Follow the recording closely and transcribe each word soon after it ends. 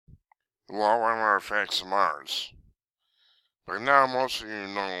Hello, I'm Artifacts of Mars. By now, most of you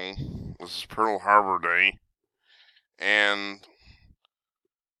know this is Pearl Harbor Day, and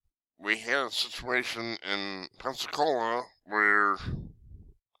we had a situation in Pensacola where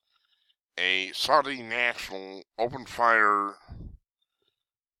a Saudi national opened fire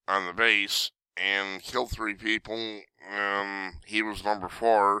on the base and killed 3 people, and he was number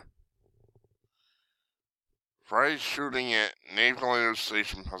 4. Friday's shooting at Naval Air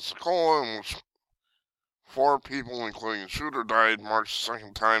Station Pensacola, in which 4 people, including the shooter, died, marks the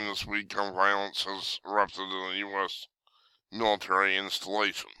second time this week gun violence has erupted in a U.S. military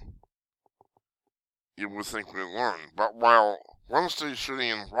installation. You would think we'd learn, but while Wednesday's shooting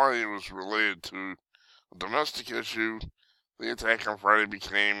in Hawaii was related to a domestic issue, the attack on Friday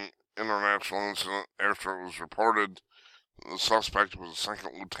became an international incident after it was reported the suspect was a second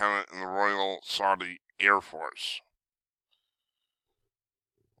lieutenant in the Royal Saudi Air Force.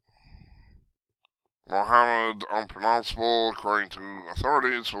 Mohammed, unpronounceable according to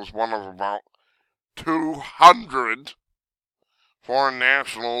authorities, was one of about 200 foreign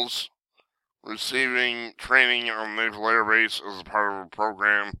nationals receiving training on Naval Air Base as a part of a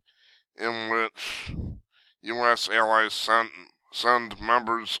program in which U.S. allies send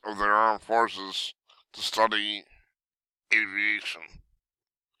members of their armed forces to study aviation.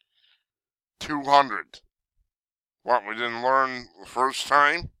 200. What, we didn't learn the first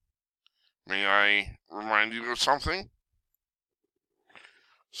time? May I remind you of something?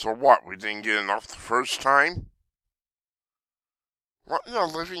 So what, we didn't get enough the first time? What in the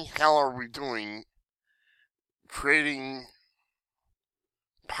living hell are we doing trading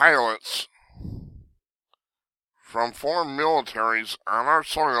pilots from foreign militaries on our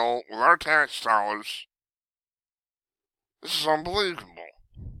soil with our tax dollars? This is unbelievable.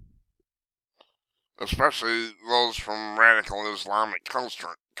 Especially those from radical Islamic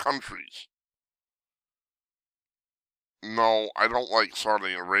countries. No, I don't like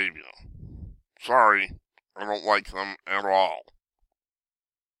Saudi Arabia. Sorry, I don't like them at all.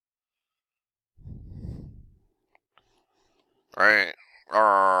 But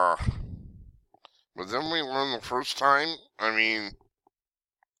then we learned the first time,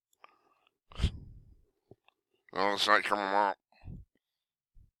 it's not coming up.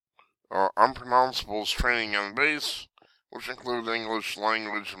 Unpronounceable training on base, which include English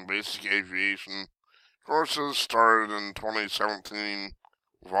language and basic aviation courses, started in 2017,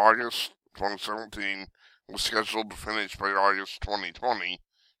 August 2017, was scheduled to finish by August 2020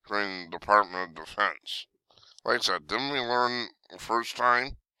 during the Department of Defense. Like I said, didn't we learn the first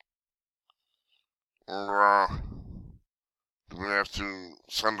time? Or, do we have to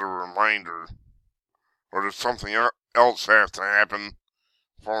send a reminder? Or does something else have to happen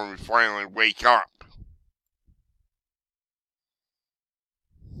before we finally wake up?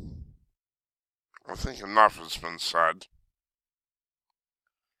 I think enough has been said.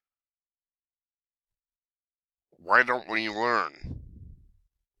 Why don't we learn?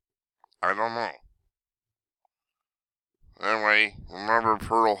 I don't know. Anyway, remember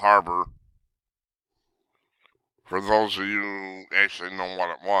Pearl Harbor. For those of you who actually know what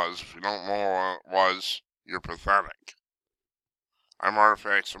it was, if you don't know what it was, you're pathetic. I'm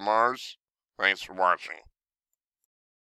Artifacts of Mars. Thanks for watching.